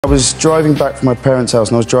I was driving back from my parents' house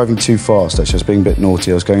and I was driving too fast, actually. I was being a bit naughty.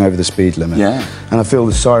 I was going over the speed limit. Yeah. And I feel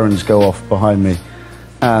the sirens go off behind me.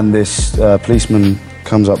 And this policeman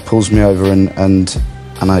comes up, pulls me over, and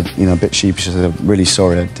I, you know, a bit sheepish, I said, I'm really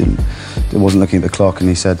sorry, I wasn't looking at the clock. And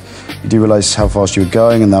he said, you do realise how fast you were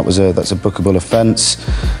going and that's a bookable offence?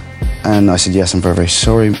 And I said, yes, I'm very, very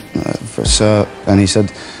sorry, sir. And he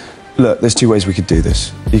said, look, there's two ways we could do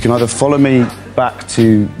this. You can either follow me back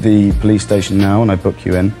to the police station now and I book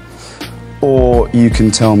you in, or you can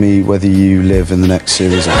tell me whether you live in the next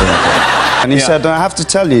series of films. And he said, I have to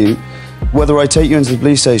tell you, whether I take you into the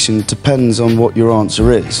police station depends on what your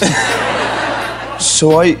answer is.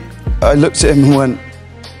 So I looked at him and went,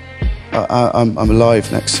 I'm alive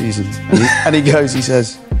next season. And he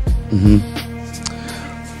says,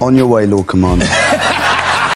 on your way, Lord Commander.